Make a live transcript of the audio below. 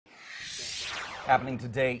Happening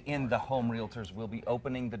today in the Home, Realtors will be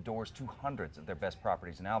opening the doors to hundreds of their best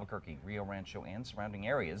properties in Albuquerque, Rio Rancho, and surrounding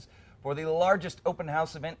areas for the largest open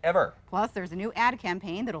house event ever. Plus, there's a new ad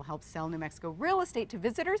campaign that'll help sell New Mexico real estate to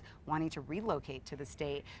visitors wanting to relocate to the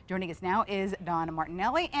state. Joining us now is Don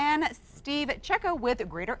Martinelli and Steve Checco with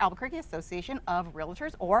Greater Albuquerque Association of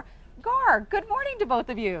Realtors, or GAAR. Good morning to both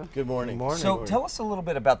of you. Good morning. Good morning. So tell us a little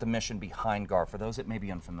bit about the mission behind GAAR for those that may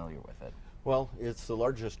be unfamiliar with it. Well, it's the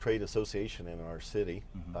largest trade association in our city,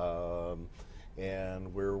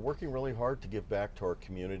 and we're working really hard to give back to our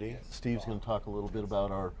community. Steve's going to talk a little bit about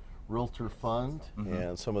our Realtor Fund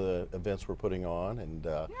and some of the events we're putting on, and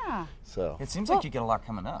so it seems like you get a lot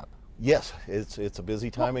coming up. Yes, it's a busy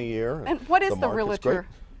time of year. And what is the Realtor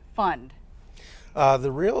Fund?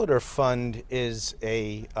 The Realtor Fund is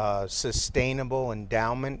a sustainable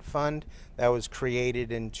endowment fund that was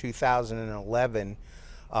created in 2011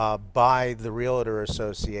 by the Realtor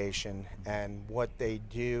Association, and what they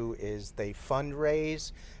do is they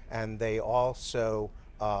fundraise and they also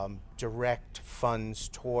direct funds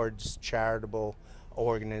towards charitable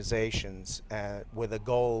organizations with a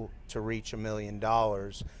goal to reach $1 million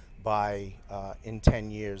by in 10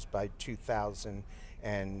 years by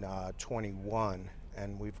 2021,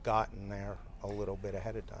 and we've gotten there a little bit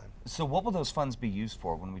ahead of time. So what will those funds be used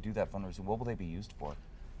for when we do that fundraising? What will they be used for?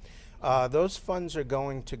 Those funds are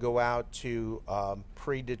going to go out to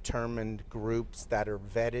predetermined groups that are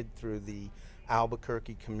vetted through the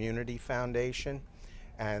Albuquerque Community Foundation,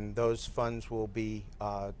 and those funds will be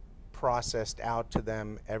processed out to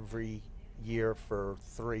them every year for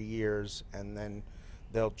 3 years, and then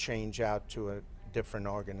they'll change out to different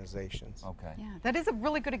organizations. Okay. Yeah, that is a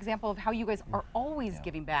really good example of how you guys are always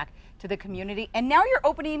giving back to the community. And now you're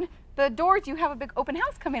opening the doors. You have a big open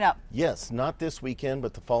house coming up. Yes, not this weekend,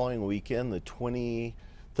 but the following weekend, the 23rd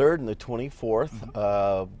and the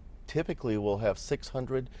 24th. Typically, we'll have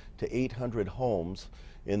 600 to 800 homes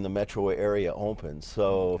in the metro area open.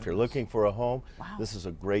 So if you're looking for a home, this is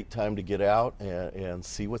a great time to get out and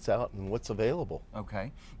see what's out and what's available.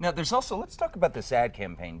 Okay. Now there's also, let's talk about this ad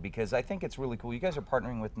campaign, because I think it's really cool. You guys are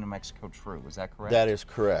partnering with New Mexico True, is that correct? That is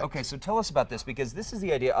correct. Okay, so tell us about this, because this is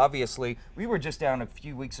the idea. Obviously, we were just down a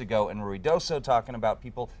few weeks ago in Ruidoso talking about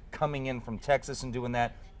people coming in from Texas and doing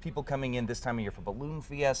that. People coming in this time of year for Balloon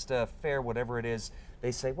Fiesta, fair, whatever it is.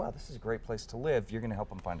 They say, wow, this is a great place to live. You're going to help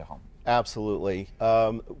them find a home. Absolutely.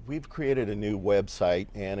 We've created a new website,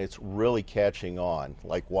 and it's really catching on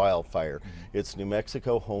like wildfire. It's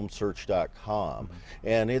NewMexicoHomeSearch.com,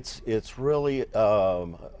 and it's really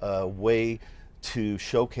a way to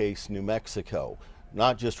showcase New Mexico.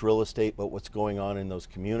 Not just real estate, but what's going on in those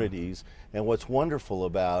communities. And what's wonderful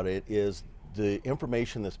about it is the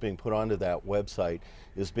information that's being put onto that website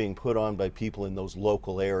is being put on by people in those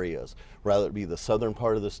local areas, rather it be the southern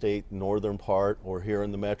part of the state, northern part, or here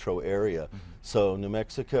in the metro area. So New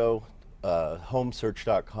Mexico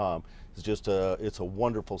Homesearch.com is just it's a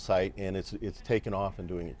wonderful site, and it's taken off and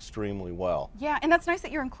doing extremely well. Yeah, and that's nice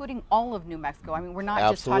that you're including all of New Mexico. I mean, we're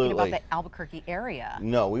not just talking about the Albuquerque area.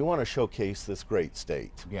 No, we want to showcase this great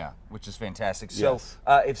state. Yeah, which is fantastic. So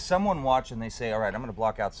if someone watched and they say, all right, I'm going to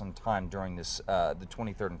block out some time during this, the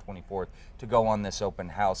 23rd and 24th to go on this open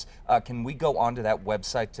house, can we go onto that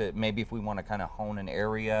website to maybe, if we want to kind of hone an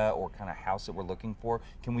area or kind of house that we're looking for,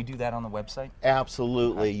 can we do that on the website?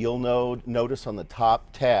 Absolutely. You'll notice on the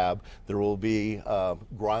top tab there will be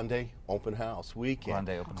Grande Open House Weekend.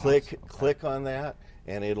 Grande Open House. Okay. Click on that,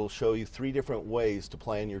 and it'll show you 3 different ways to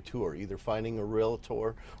plan your tour, either finding a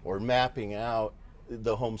realtor or mapping out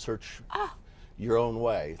the home search your own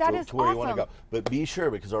way to where you want to go. But be sure,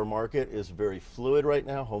 because our market is very fluid right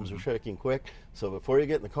now, homes are shaking quick, so before you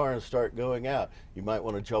get in the car and start going out, you might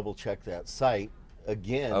want to double check that site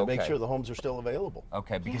again to make sure the homes are still available.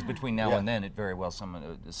 Okay, because between now and then, it very well,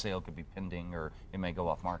 the sale could be pending, or it may go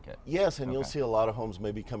off market. Yes, and you'll see a lot of homes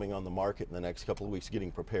maybe coming on the market in the next couple of weeks,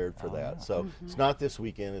 getting prepared for that. So it's not this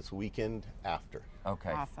weekend, it's the weekend after.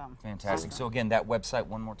 Okay. Awesome. Fantastic. Awesome. So again, that website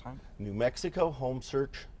one more time?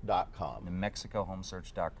 NewMexicoHomeSearch.com.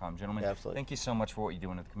 NewMexicoHomeSearch.com. Gentlemen, thank you so much for what you're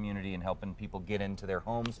doing in the community and helping people get into their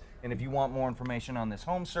homes. And if you want more information on this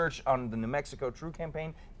home search, on the New Mexico True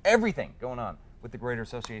campaign, everything going on with the Greater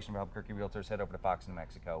Association of Albuquerque Realtors, head over to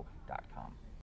FoxNewMexico.com.